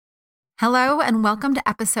Hello and welcome to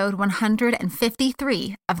episode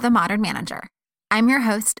 153 of The Modern Manager. I'm your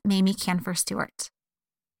host, Mamie Canfer-Stewart.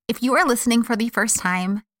 If you are listening for the first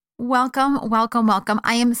time, welcome.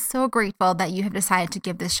 I am so grateful that you have decided to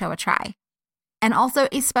give this show a try. And also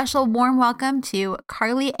a special warm welcome to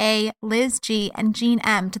Carly A., Liz G., and Jean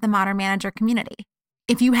M. to the Modern Manager community.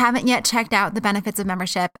 If you haven't yet checked out the benefits of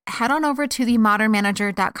membership, head on over to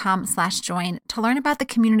themodernmanager.com/join to learn about the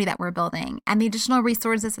community that we're building and the additional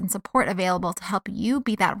resources and support available to help you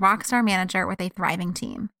be that rockstar manager with a thriving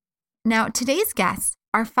team. Now, today's guests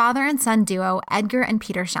are father and son duo Edgar and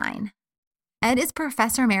Peter Schein. Ed is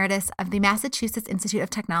Professor Emeritus of the Massachusetts Institute of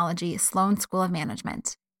Technology Sloan School of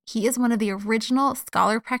Management. He is one of the original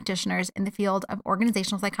scholar practitioners in the field of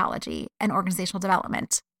organizational psychology and organizational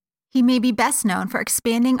development. He may be best known for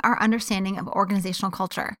expanding our understanding of organizational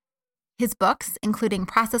culture. His books, including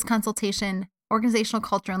Process Consultation, Organizational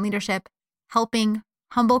Culture and Leadership, Helping,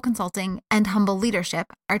 Humble Consulting, and Humble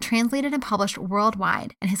Leadership, are translated and published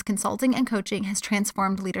worldwide, and his consulting and coaching has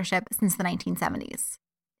transformed leadership since the 1970s.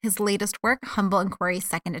 His latest work, Humble Inquiry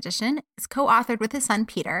 2nd Edition, is co-authored with his son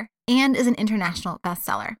Peter and is an international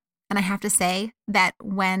bestseller. And I have to say that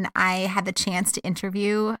when I had the chance to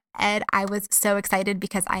interview Ed, I was so excited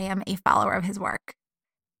because I am a follower of his work.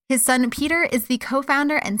 His son Peter is the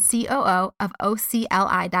co-founder and COO of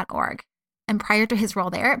OCLI.org. And prior to his role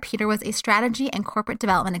there, Peter was a strategy and corporate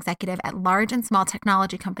development executive at large and small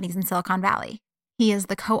technology companies in Silicon Valley. He is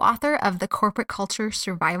the co-author of the Corporate Culture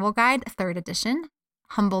Survival Guide 3rd Edition,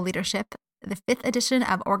 Humble Leadership, the 5th edition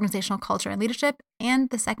of Organizational Culture and Leadership, and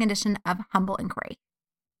the 2nd edition of Humble Inquiry.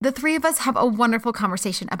 The three of us have a wonderful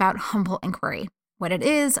conversation about humble inquiry, what it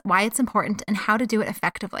is, why it's important, and how to do it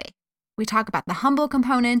effectively. We talk about the humble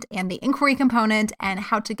component and the inquiry component and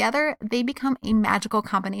how together they become a magical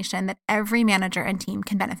combination that every manager and team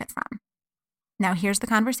can benefit from. Now here's the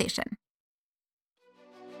conversation.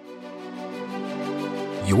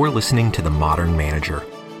 You're listening to The Modern Manager,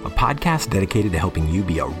 a podcast dedicated to helping you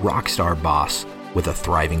be a rockstar boss with a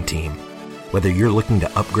thriving team. Whether you're looking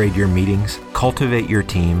to upgrade your meetings, cultivate your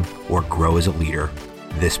team, or grow as a leader,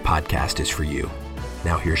 this podcast is for you.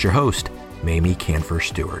 Now here's your host, Mamie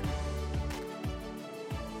Canfer-Stewart.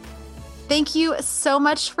 Thank you so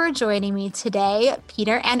much for joining me today,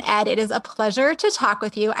 Peter and Ed. It is a pleasure to talk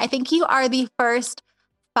with you. I think you are the first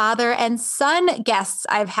father and son guests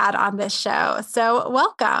I've had on this show. So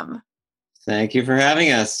welcome. Thank you for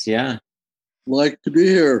having us. Yeah. Like to be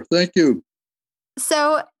here. Thank you.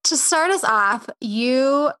 So to start us off,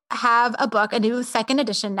 you have a book, a new 2nd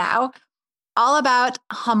edition now, all about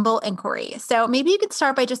humble inquiry. So maybe you could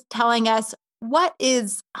start by just telling us, what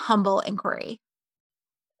is humble inquiry?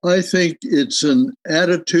 I think it's an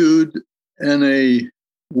attitude and a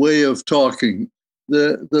way of talking.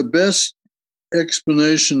 The best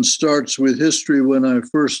explanation starts with history when I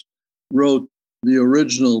first wrote the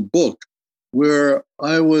original book, where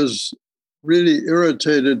I was really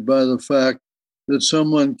irritated by the fact that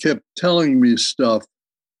someone kept telling me stuff.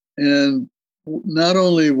 And not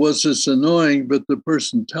only was this annoying, but the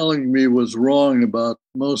person telling me was wrong about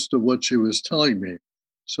most of what she was telling me.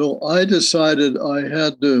 So I decided I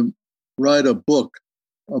had to write a book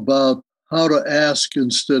about how to ask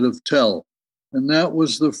instead of tell. And that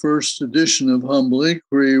was the first edition of Humble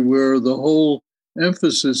Inquiry, where the whole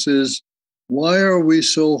emphasis is, why are we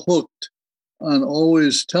so hooked on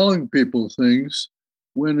always telling people things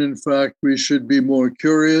when in fact we should be more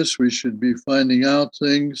curious, we should be finding out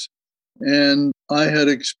things. And I had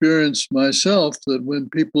experienced myself that when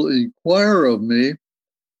people inquire of me,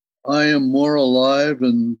 I am more alive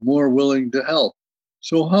and more willing to help.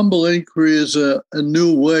 So humble inquiry is a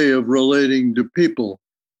new way of relating to people.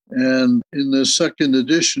 And in the 2nd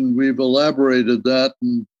edition, we've elaborated that,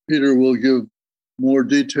 and Peter will give more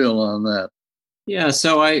detail on that. Yeah,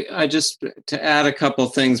 so I just, to add a couple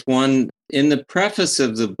things. One, in the preface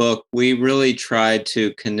of the book, we really tried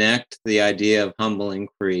to connect the idea of humble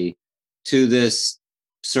inquiry to this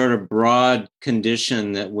sort of broad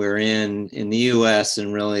condition that we're in the US,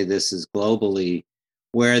 and really this is globally,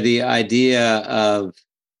 where the idea of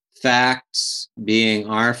facts being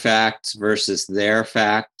our facts versus their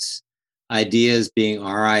facts, ideas being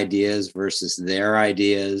our ideas versus their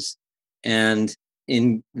ideas, and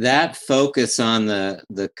in that focus on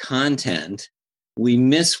the content, we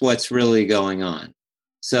miss what's really going on.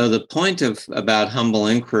 So the point about humble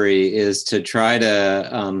inquiry is to try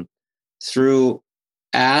to, through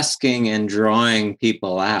asking and drawing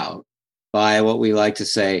people out by what we like to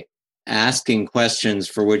say, asking questions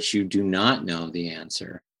for which you do not know the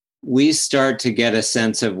answer, we start to get a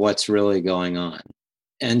sense of what's really going on.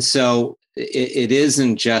 And so it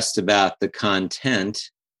isn't just about the content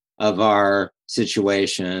of our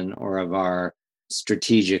situation or of our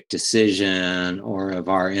strategic decision or of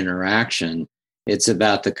our interaction. It's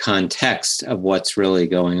about the context of what's really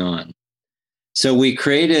going on. So we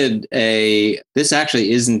created this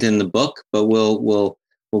actually isn't in the book, but we'll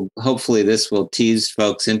hopefully this will tease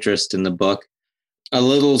folks' interest in the book, a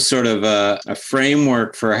little sort of a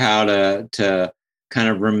framework for how to kind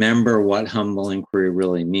of remember what humble inquiry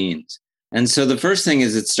really means. And so the first thing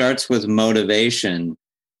is it starts with motivation,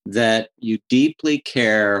 that you deeply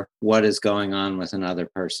care what is going on with another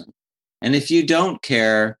person. And if you don't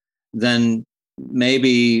care, then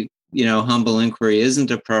maybe, humble inquiry isn't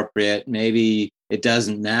appropriate. Maybe it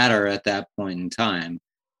doesn't matter at that point in time.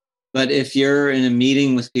 But if you're in a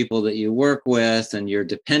meeting with people that you work with and you're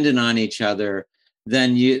dependent on each other,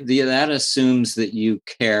 then that assumes that you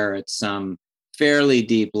care at some fairly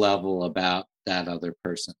deep level about that other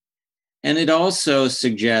person. And it also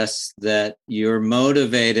suggests that you're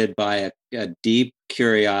motivated by a deep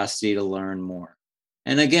curiosity to learn more.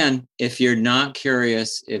 And again, if you're not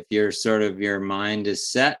curious, if your mind is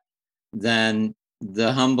set, then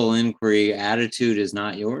the humble inquiry attitude is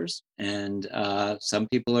not yours. And some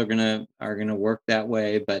people are gonna work that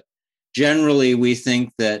way. But generally, we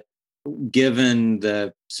think that given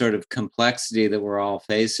the sort of complexity that we're all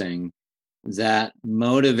facing, that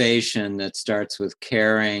motivation that starts with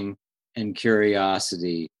caring and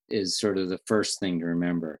curiosity is sort of the first thing to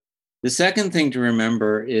remember. The second thing to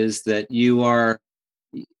remember is that you are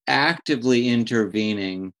actively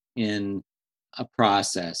intervening in a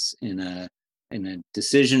process, in a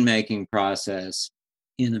decision-making process,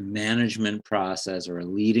 in a management process or a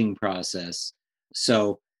leading process.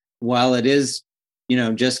 So while it is,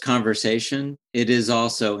 just conversation, it is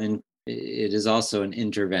also an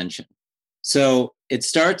intervention. So it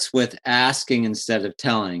starts with asking instead of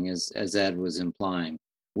telling, as Ed was implying.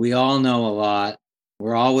 We all know a lot.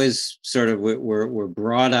 We're always we're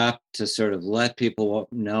brought up to sort of let people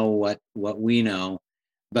know what we know,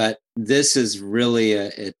 but this is really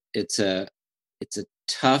it's a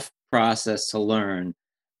tough process to learn.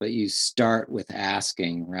 But you start with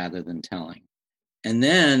asking rather than telling, and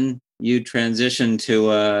then you transition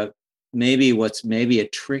to maybe a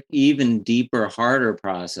trick, even deeper, harder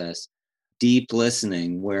process. Deep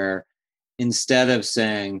listening, where instead of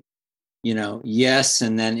saying, yes,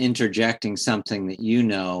 and then interjecting something that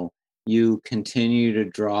you continue to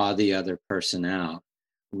draw the other person out,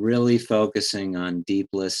 really focusing on deep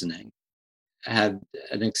listening. I had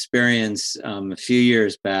an experience a few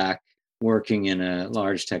years back working in a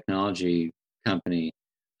large technology company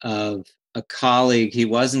of a colleague. He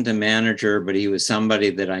wasn't a manager, but he was somebody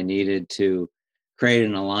that I needed to create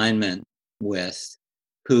an alignment with,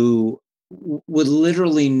 who would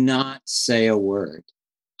literally not say a word.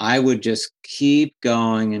 I would just keep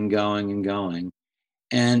going and going and going.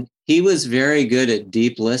 And he was very good at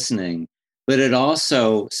deep listening, but it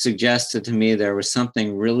also suggested to me there was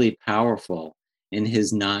something really powerful in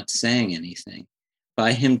his not saying anything.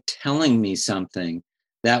 By him telling me something,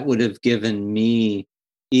 that would have given me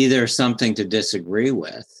either something to disagree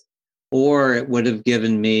with, or it would have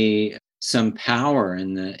given me some power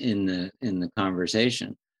in the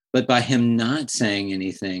conversation. But by him not saying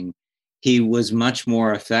anything, he was much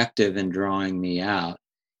more effective in drawing me out,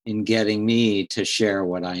 in getting me to share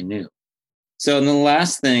what I knew. So, and the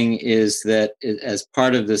last thing is that, as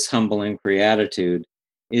part of this humble inquiry attitude,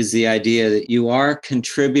 is the idea that you are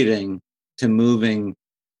contributing to moving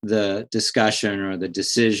the discussion or the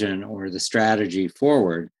decision or the strategy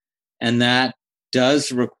forward. And that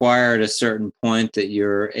does require at a certain point that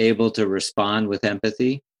you're able to respond with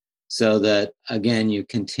empathy, so that, again, you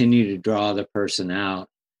continue to draw the person out.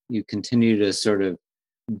 You continue to sort of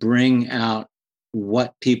bring out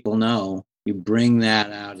what people know. You bring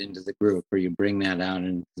that out into the group, or you bring that out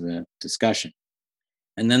into the discussion.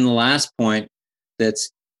 And then the last point that's,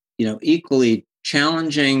 equally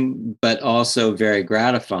challenging, but also very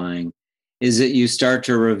gratifying, is that you start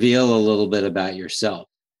to reveal a little bit about yourself.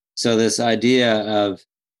 So this idea of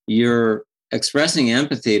you're expressing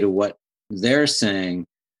empathy to what they're saying,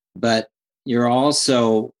 but you're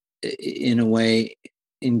also, in a way,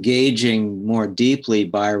 engaging more deeply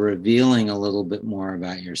by revealing a little bit more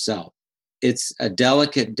about yourself. It's a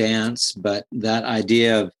delicate dance, but that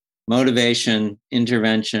idea of motivation,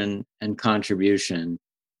 intervention, and contribution,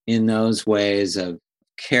 in those ways of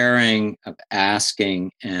caring, of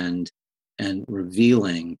asking, and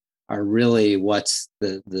revealing, are really what's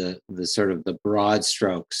the sort of the broad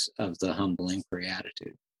strokes of the humble inquiry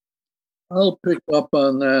attitude. I'll pick up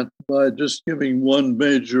on that by just giving one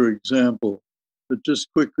major example that just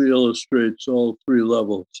quickly illustrates all three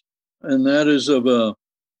levels. And that is of a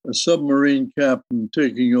a submarine captain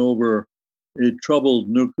taking over a troubled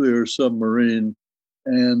nuclear submarine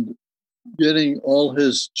and getting all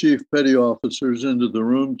his chief petty officers into the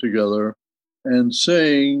room together and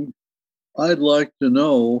saying, I'd like to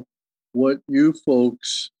know what you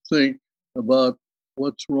folks think about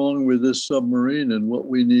what's wrong with this submarine and what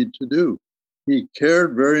we need to do. He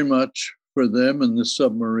cared very much for them and the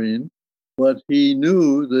submarine, but he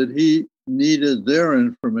knew that he needed their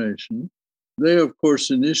information. They, of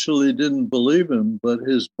course, initially didn't believe him, but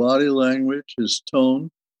his body language, his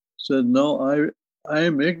tone said, no, I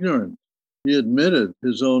am ignorant. He admitted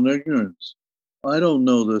his own ignorance. I don't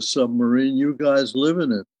know this submarine. You guys live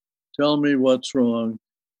in it. Tell me what's wrong.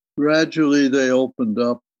 Gradually, they opened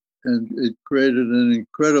up, and it created an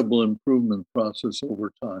incredible improvement process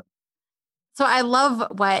over time. So I love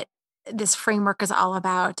what this framework is all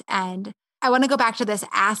about. And I want to go back to this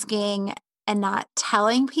asking and not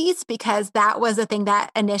telling piece, because that was the thing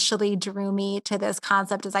that initially drew me to this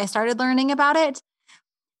concept as I started learning about it.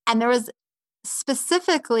 And there was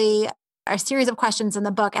specifically a series of questions in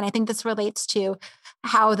the book. And I think this relates to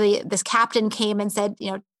how this captain came and said,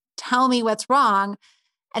 tell me what's wrong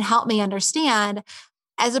and help me understand,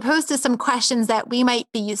 as opposed to some questions that we might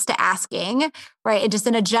be used to asking, right? And just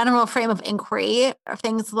in a general frame of inquiry, or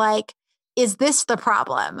things like, is this the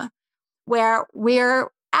problem? Where we're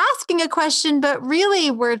asking a question, but really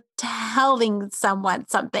we're telling someone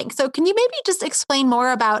something. So can you maybe just explain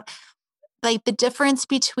more about like the difference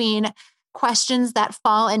between questions that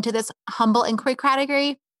fall into this humble inquiry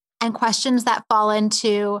category and questions that fall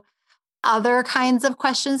into other kinds of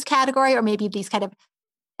questions category, or maybe these kind of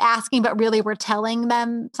asking, but really we're telling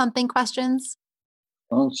them something questions?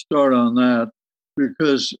 I'll start on that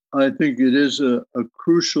because I think it is a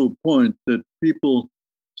crucial point that people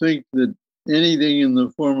think that anything in the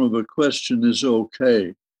form of a question is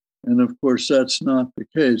okay. And of course, that's not the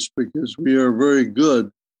case, because we are very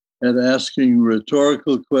good at asking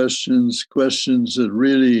rhetorical questions, questions that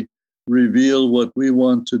really reveal what we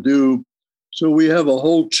want to do. So we have a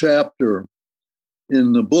whole chapter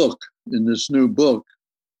in the book, in this new book,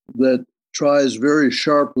 that tries very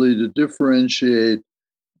sharply to differentiate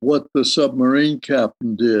what the submarine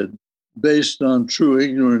captain did based on true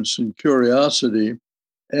ignorance and curiosity,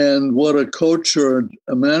 and what a coach or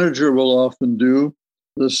a manager will often do.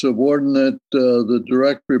 The subordinate, the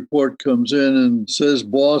direct report comes in and says,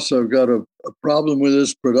 boss, I've got a problem with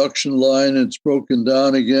this production line. It's broken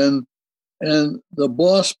down again. And the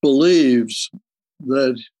boss believes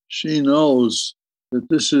that she knows that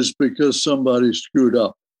this is because somebody screwed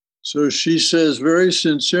up. So she says very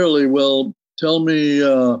sincerely, well, tell me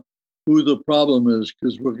who the problem is,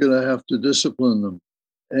 because we're going to have to discipline them.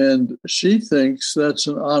 And she thinks that's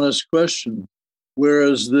an honest question,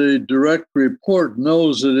 whereas the direct report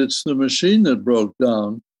knows that it's the machine that broke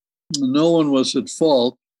down. No one was at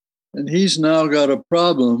fault. And he's now got a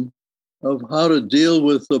problem of how to deal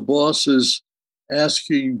with the bosses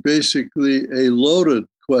asking basically a loaded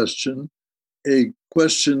question, a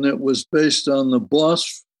question that was based on the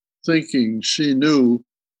boss thinking she knew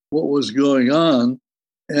what was going on,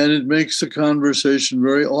 and it makes the conversation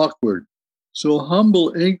very awkward. So humble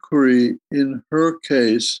inquiry in her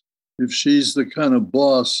case, if she's the kind of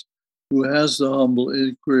boss who has the humble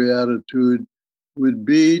inquiry attitude, would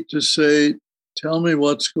be to say, tell me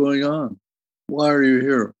what's going on. Why are you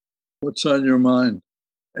here? What's on your mind?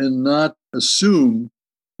 And not assume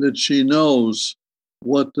that she knows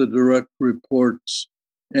what the direct report's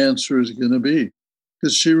answer is going to be,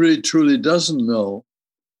 because she really truly doesn't know.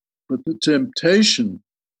 But the temptation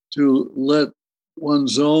to let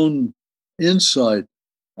one's own insight,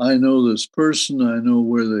 I know this person, I know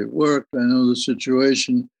where they work, I know the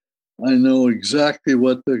situation, I know exactly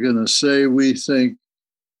what they're going to say, we think,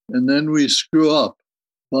 and then we screw up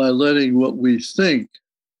by letting what we think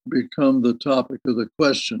become the topic of the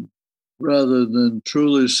question, rather than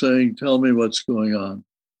truly saying, tell me what's going on.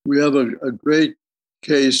 We have a great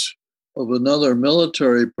case of another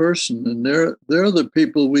military person, and they're the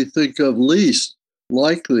people we think of least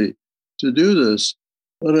likely to do this.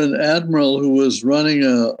 But an admiral who was running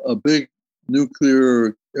a big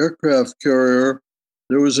nuclear aircraft carrier,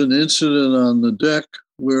 there was an incident on the deck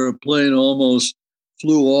where a plane almost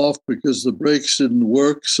flew off because the brakes didn't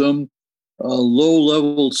work. Some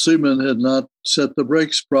low-level seaman had not set the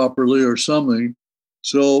brakes properly or something.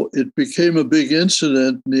 So it became a big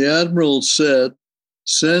incident. And the admiral said,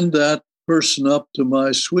 send that person up to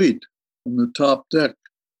my suite on the top deck.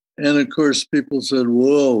 And of course, people said,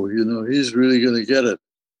 whoa, he's really going to get it.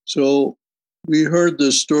 So we heard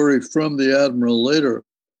this story from the admiral later.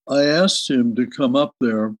 I asked him to come up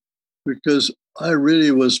there because I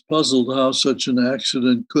really was puzzled how such an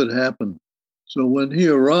accident could happen. So when he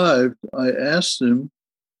arrived, I asked him,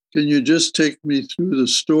 can you just take me through the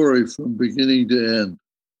story from beginning to end?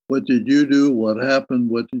 What did you do? What happened?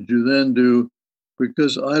 What did you then do?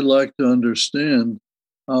 Because I'd like to understand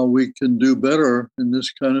how we can do better in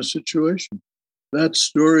this kind of situation. That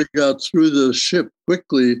story got through the ship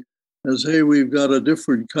quickly as, hey, we've got a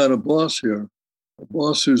different kind of boss here. A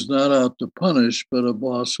boss who's not out to punish, but a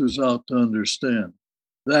boss who's out to understand.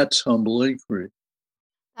 That's humble inquiry.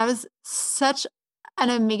 That was such an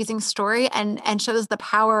amazing story and shows the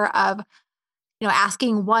power of,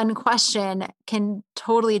 asking one question can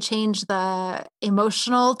totally change the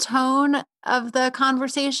emotional tone of the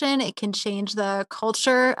conversation. It can change the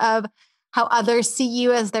culture of how others see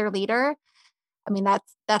you as their leader. I mean,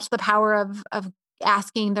 that's the power of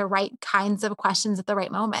asking the right kinds of questions at the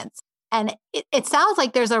right moments. And it sounds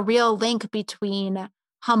like there's a real link between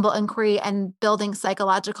humble inquiry and building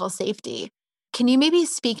psychological safety. Can you maybe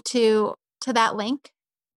speak to that link?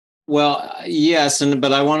 Well, yes,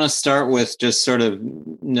 but I want to start with just sort of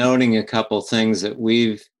noting a couple things that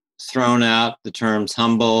we've thrown out the terms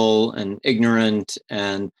humble and ignorant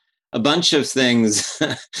and a bunch of things.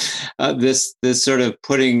 This sort of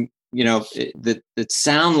putting, that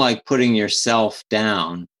sound like putting yourself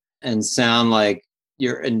down and sound like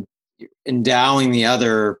you're endowing the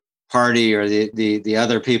other party or the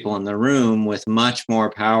other people in the room with much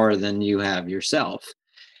more power than you have yourself.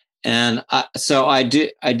 And so I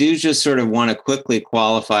do just sort of want to quickly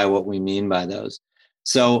qualify what we mean by those.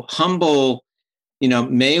 So humble,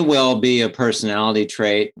 may well be a personality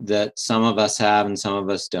trait that some of us have and some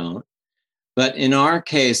of us don't. But in our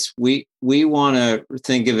case, we want to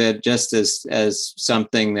think of it just as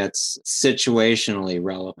something that's situationally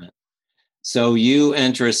relevant. So you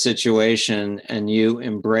enter a situation and you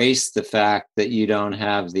embrace the fact that you don't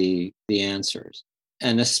have the answers.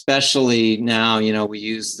 And especially now, we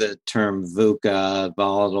use the term VUCA,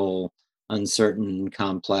 volatile, uncertain,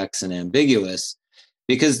 complex, and ambiguous,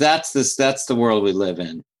 because that's the world we live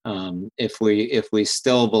in. If we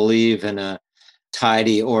still believe in a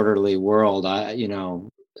tidy, orderly world,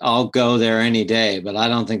 I'll go there any day, but I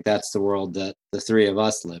don't think that's the world that the three of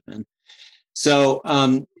us live in. So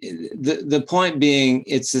the point being,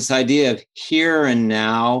 it's this idea of here and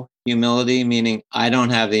now humility, meaning I don't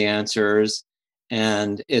have the answers,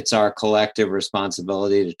 and it's our collective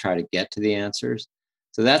responsibility to try to get to the answers.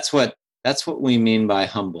 So that's what we mean by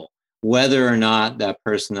humble, whether or not that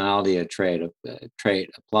personality trait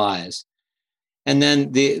applies. And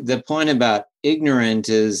then the point about ignorant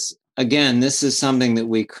is, again, this is something that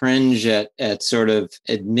we cringe at sort of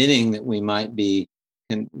admitting that we might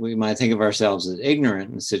think of ourselves as ignorant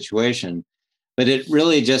in the situation, but it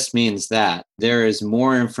really just means that there is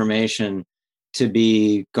more information to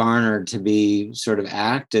be garnered, to be sort of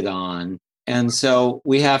acted on. And so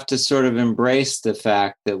we have to sort of embrace the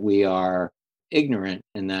fact that we are ignorant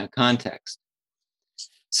in that context.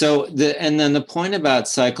 So and then the point about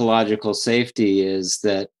psychological safety is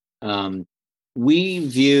that we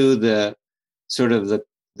view the sort of the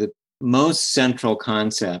most central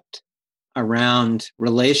concept around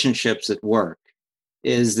relationships at work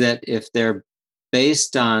is that if they're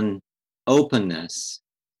based on openness,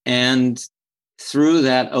 and through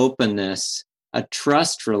that openness, a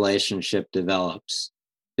trust relationship develops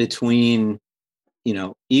between,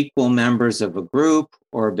 equal members of a group,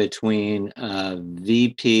 or between a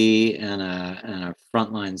VP and a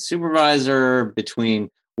frontline supervisor, between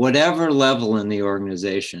whatever level in the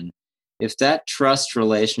organization. If that trust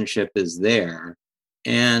relationship is there,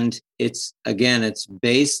 and it's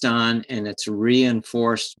based on and it's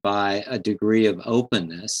reinforced by a degree of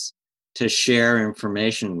openness to share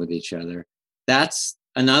information with each other, that's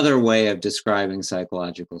another way of describing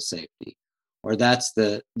psychological safety, or that's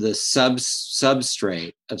the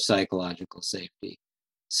substrate of psychological safety.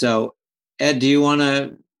 So, Ed, do you want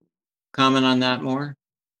to comment on that more?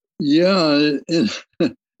 Yeah,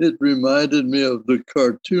 it reminded me of the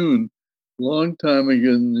cartoon long time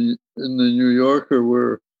ago in the New Yorker,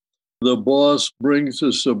 where the boss brings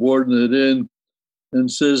a subordinate in and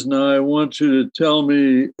says, now I want you to tell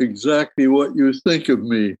me exactly what you think of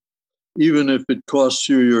me, even if it costs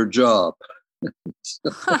you your job.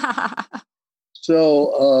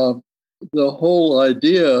 So the whole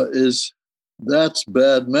idea is that's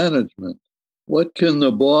bad management. What can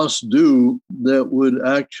the boss do that would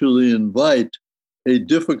actually invite a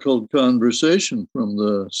difficult conversation from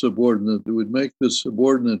the subordinate that would make the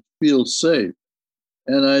subordinate feel safe?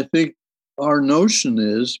 And I think our notion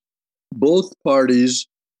is both parties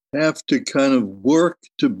have to kind of work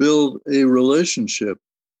to build a relationship.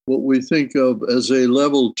 what we think of as a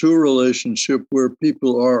level 2 relationship where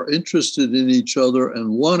people are interested in each other and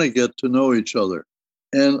want to get to know each other,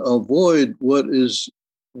 and avoid what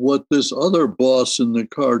this other boss in the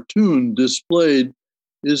cartoon displayed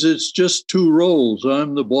is it's just two roles.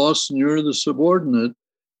 I'm the boss and you're the subordinate,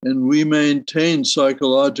 and we maintain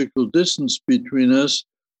psychological distance between us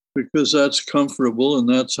because that's comfortable and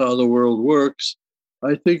that's how the world works.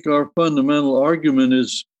 I think our fundamental argument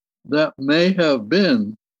is that may have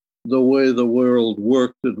been the way the world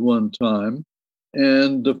worked at one time.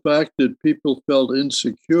 And the fact that people felt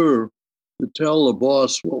insecure to tell the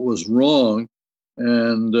boss what was wrong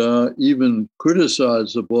and even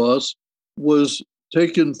criticize the boss was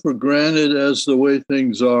taken for granted as the way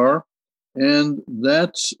things are. And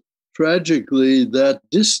that's tragically that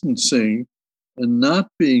distancing and not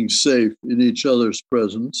being safe in each other's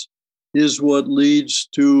presence is what leads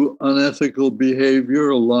to unethical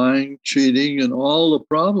behavior, lying, cheating, and all the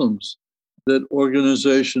problems that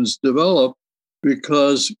organizations develop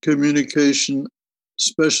because communication,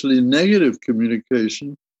 especially negative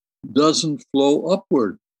communication, doesn't flow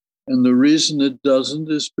upward. And the reason it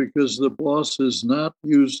doesn't is because the boss has not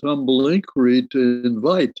used humble inquiry to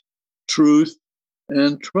invite truth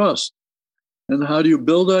and trust. And how do you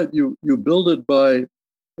build that? You build it by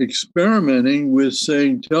experimenting with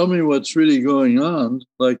saying, tell me what's really going on,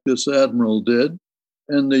 like this admiral did.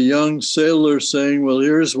 And the young sailor saying, well,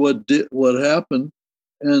 here's what happened.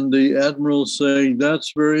 And the admiral saying,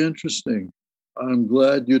 that's very interesting. I'm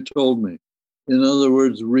glad you told me. In other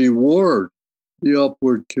words, reward the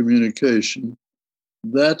upward communication.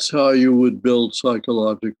 That's how you would build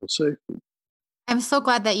psychological safety. I'm so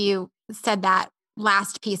glad that you said that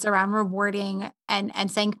last piece around rewarding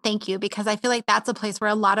and saying thank you, because I feel like that's a place where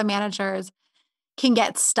a lot of managers can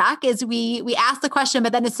get stuck is we ask the question,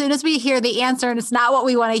 but then as soon as we hear the answer and it's not what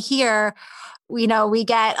we want to hear, we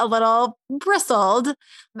get a little bristled.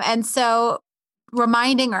 And so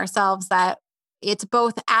reminding ourselves that it's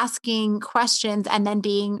both asking questions and then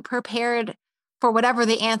being prepared for whatever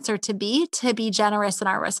the answer to be generous in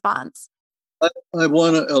our response. I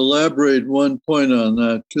want to elaborate one point on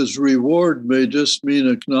that because reward may just mean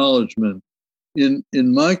acknowledgement. In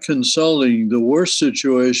my consulting, the worst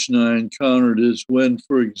situation I encountered is when,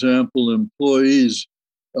 for example, employees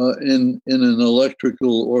in an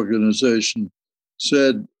electrical organization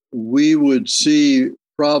said we would see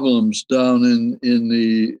problems down in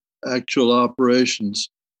the actual operations.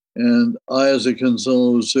 And I, as a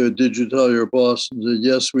consultant, would say, did you tell your boss? And said,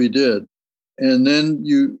 yes, we did. And then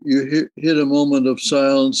you hit a moment of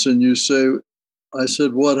silence and you say, I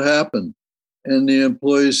said, what happened? And the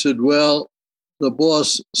employee said, well, the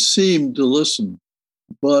boss seemed to listen,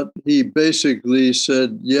 but he basically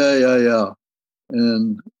said, yeah,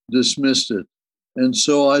 and dismissed it. And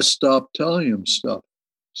so I stopped telling him stuff.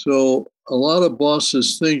 So a lot of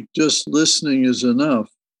bosses think just listening is enough.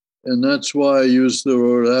 And that's why I use the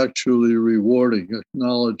word actually rewarding,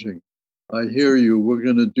 acknowledging. I hear you. We're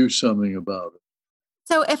going to do something about it.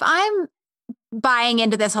 So if I'm buying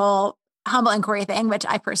into this whole humble inquiry thing, which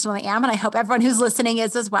I personally am, and I hope everyone who's listening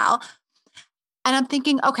is as well, and I'm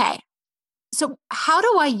thinking, okay, so how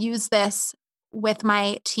do I use this with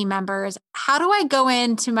my team members? How do I go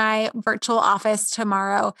into my virtual office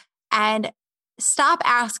tomorrow and stop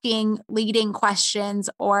asking leading questions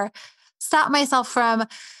or stop myself from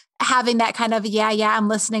having that kind of, yeah, I'm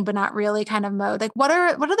listening, but not really kind of mode? Like, what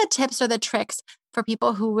are the tips or the tricks for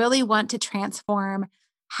people who really want to transform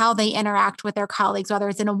how they interact with their colleagues, whether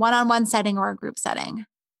it's in a one-on-one setting or a group setting?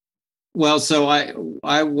 Well, so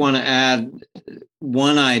I want to add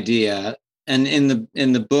one idea, and in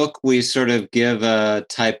the book we sort of give a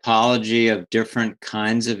typology of different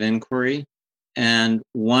kinds of inquiry, and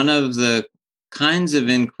one of the kinds of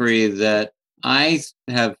inquiry that I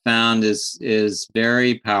have found is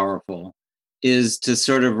very powerful is to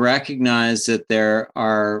sort of recognize that there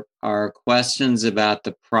are questions about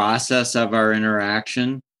the process of our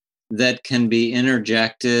interaction that can be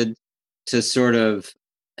interjected to sort of,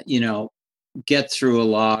 get through a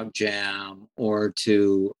log jam or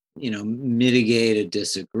to, mitigate a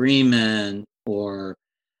disagreement or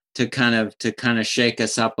to kind of shake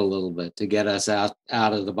us up a little bit, to get us out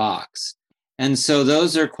of the box. And so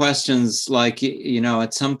those are questions like,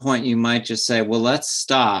 at some point you might just say, well, let's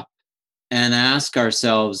stop and ask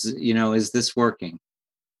ourselves, is this working?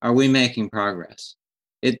 Are we making progress?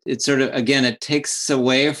 It sort of, again, it takes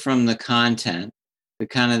away from the content, the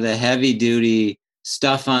kind of the heavy duty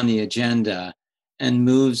stuff on the agenda, and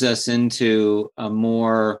moves us into a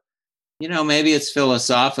more, maybe it's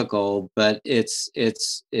philosophical, but it's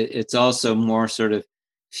also more sort of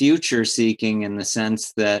future seeking in the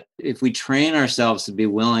sense that if we train ourselves to be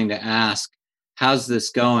willing to ask, how's this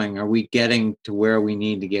going? Are we getting to where we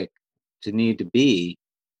need to be?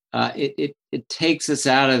 It takes us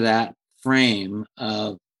out of that frame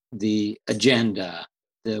of the agenda,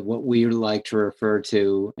 what we like to refer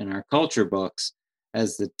to in our culture books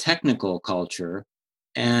as the technical culture,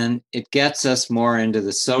 and it gets us more into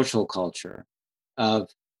the social culture of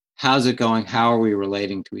how's it going, how are we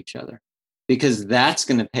relating to each other, because that's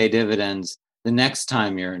going to pay dividends the next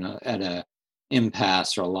time you're at a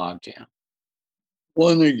impasse or a logjam.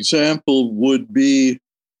 One example would be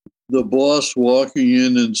the boss walking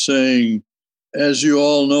in and saying, as you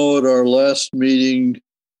all know, at our last meeting,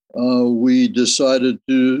 we decided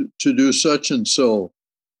to do such and so.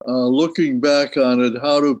 Looking back on it,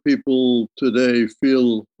 how do people today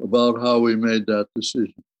feel about how we made that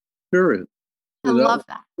decision? Period. I love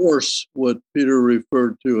that. Of course, what Peter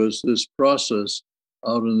referred to as this process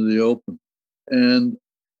out in the open. And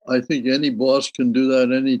I think any boss can do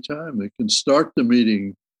that anytime. They can start the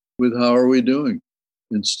meeting with how are we doing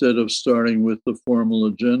instead of starting with the formal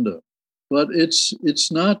agenda. But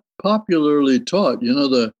it's not popularly taught.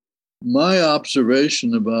 My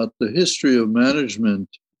observation about the history of management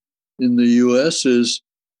in the US is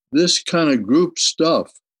this kind of group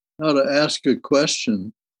stuff, how to ask a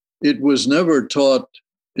question. It was never taught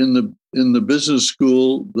in the business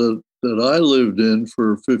school that I lived in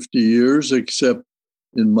for 50 years, except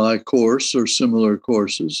in my course or similar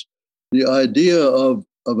courses. The idea of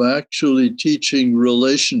actually teaching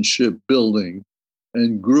relationship building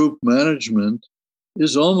and group management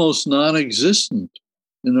is almost non-existent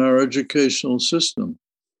in our educational system.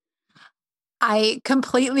 I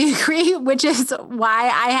completely agree, which is why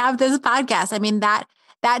I have this podcast. I mean, that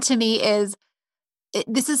to me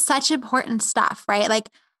this is such important stuff, right? Like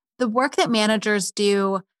the work that managers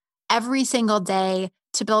do every single day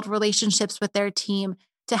to build relationships with their team,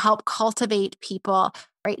 to help cultivate people,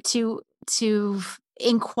 right? To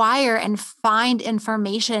inquire and find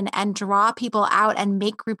information and draw people out and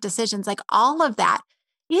make group decisions, like all of that,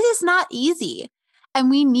 it is not easy. And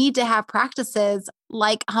we need to have practices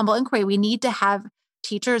like humble inquiry. We need to have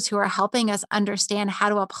teachers who are helping us understand how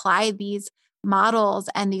to apply these models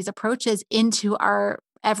and these approaches into our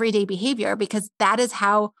everyday behavior, because that is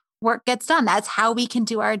how work gets done. That's how we can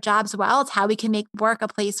do our jobs well. It's how we can make work a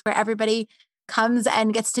place where everybody comes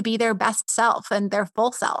and gets to be their best self and their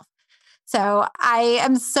full self. So I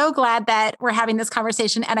am so glad that we're having this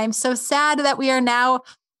conversation. And I'm so sad that we are now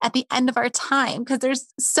at the end of our time, because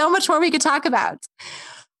there's so much more we could talk about.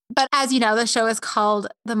 But as you know, the show is called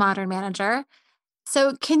The Modern Manager.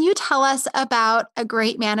 So can you tell us about a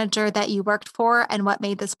great manager that you worked for and what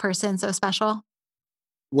made this person so special?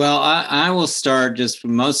 Well, I will start. Just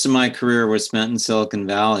most of my career was spent in Silicon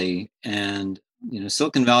Valley. And,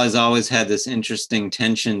 Silicon Valley's always had this interesting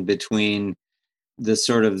tension between the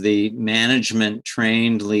sort of the management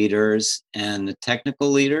trained leaders and the technical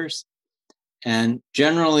leaders. And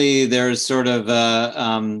generally, there's sort of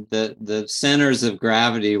the centers of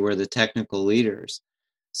gravity were the technical leaders.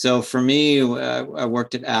 So for me, I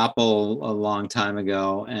worked at Apple a long time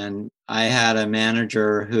ago, and I had a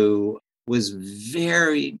manager who was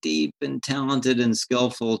very deep and talented and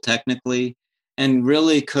skillful technically, and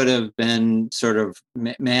really could have been sort of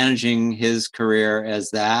managing his career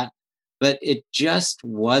as that. But it just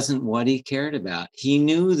wasn't what he cared about. He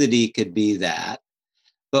knew that he could be that,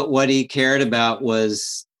 but what he cared about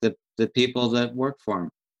was the people that worked for him.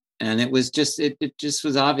 And it was just, it just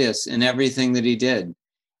was obvious in everything that he did.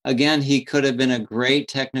 Again, he could have been a great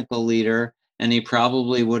technical leader, and he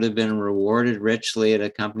probably would have been rewarded richly at a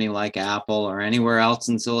company like Apple or anywhere else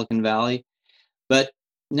in Silicon Valley. But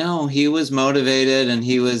no, he was motivated and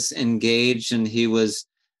he was engaged, and he was,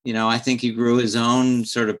 I think he grew his own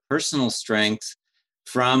sort of personal strength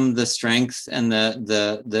from the strength and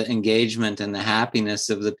the engagement and the happiness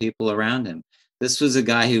of the people around him. This was a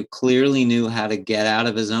guy who clearly knew how to get out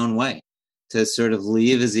of his own way, to sort of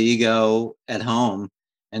leave his ego at home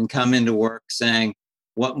and come into work saying,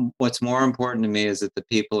 what's more important to me is that the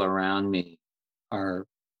people around me are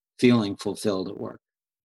feeling fulfilled at work.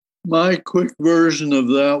 My quick version of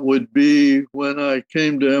that would be when I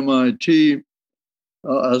came to MIT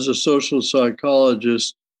as a social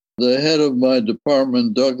psychologist, the head of my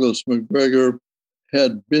department, Douglas McGregor,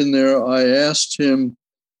 had been there. I asked him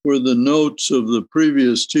for the notes of the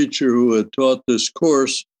previous teacher who had taught this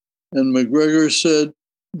course, and McGregor said,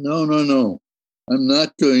 no, I'm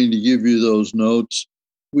not going to give you those notes.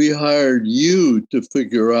 We hired you to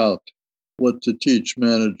figure out what to teach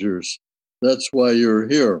managers. That's why you're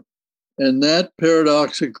here. And that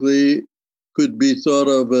paradoxically could be thought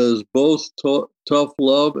of as both tough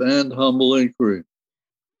love and humble inquiry.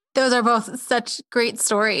 Those are both such great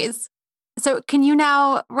stories. So can you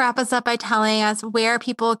now wrap us up by telling us where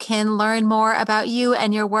people can learn more about you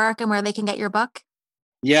and your work and where they can get your book?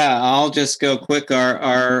 Yeah, I'll just go quick.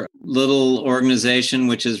 Our little organization,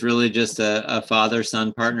 which is really just a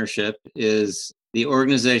father-son partnership, is the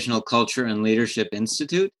Organizational Culture and Leadership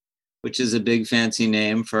Institute, which is a big fancy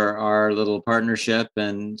name for our little partnership.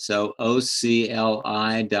 And so ocli.org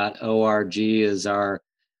is our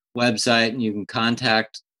website, and you can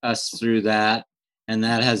contact us through that. And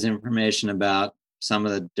that has information about some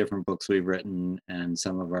of the different books we've written and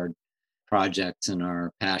some of our projects and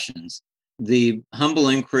our passions. The Humble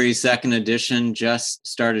Inquiry second edition just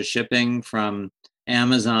started shipping from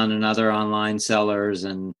Amazon and other online sellers,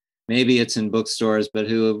 and maybe it's in bookstores, but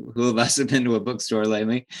who of us have been to a bookstore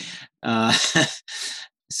lately?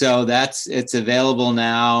 So it's available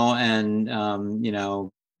now, and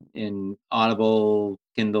in Audible,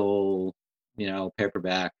 Kindle,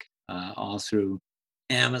 paperback, all through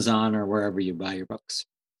Amazon or wherever you buy your books.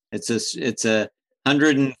 It's a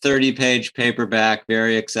 130-page paperback,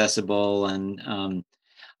 very accessible, and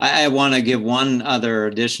I want to give one other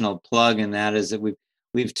additional plug, and that is that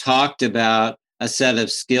we've talked about a set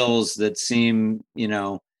of skills that seem,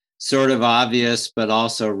 sort of obvious, but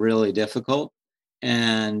also really difficult.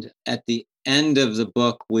 And at the end of the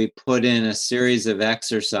book, we put in a series of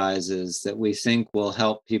exercises that we think will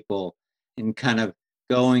help people in kind of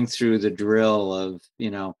going through the drill of,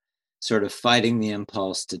 sort of fighting the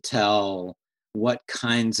impulse to tell, what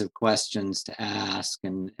kinds of questions to ask,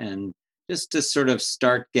 and just to sort of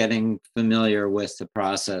start getting familiar with the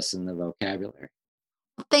process and the vocabulary.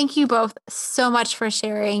 Thank you both so much for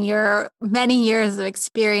sharing your many years of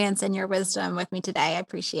experience and your wisdom with me today. I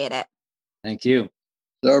appreciate it. Thank you.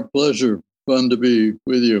 It's our pleasure. Fun to be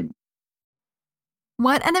with you.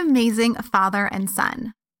 What an amazing father and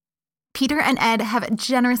son. Peter and Ed have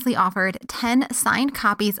generously offered 10 signed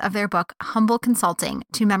copies of their book, Humble Consulting,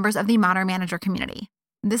 to members of the Modern Manager community.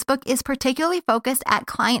 This book is particularly focused at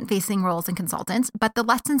client-facing roles and consultants, but the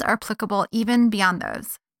lessons are applicable even beyond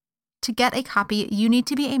those. To get a copy, you need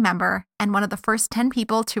to be a member and one of the first 10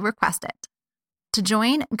 people to request it. To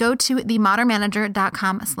join, go to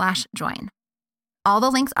themodernmanager.com/join. All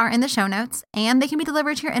the links are in the show notes, and they can be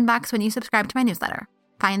delivered to your inbox when you subscribe to my newsletter.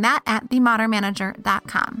 Find that at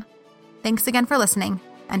themodernmanager.com. Thanks again for listening.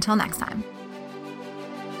 Until next time.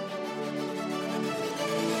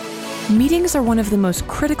 Meetings are one of the most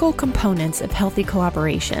critical components of healthy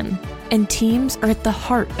collaboration, and teams are at the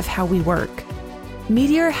heart of how we work.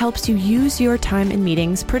 Meteor helps you use your time in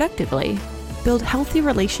meetings productively, build healthy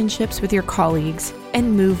relationships with your colleagues,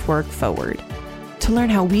 and move work forward. To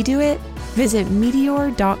learn how we do it, visit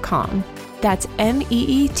meteor.com. That's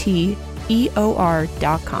MEETEOR.com.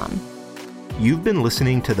 You've been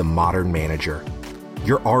listening to The Modern Manager.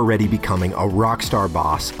 You're already becoming a rock star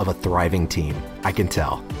boss of a thriving team, I can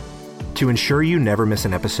tell. To ensure you never miss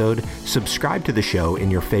an episode, subscribe to the show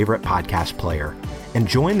in your favorite podcast player and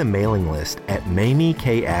join the mailing list at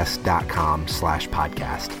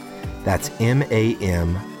mamieks.com/podcast. That's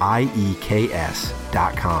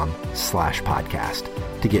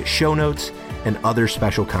MAMIEKS.com/podcast to get show notes and other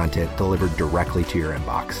special content delivered directly to your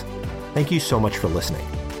inbox. Thank you so much for listening.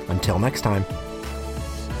 Until next time.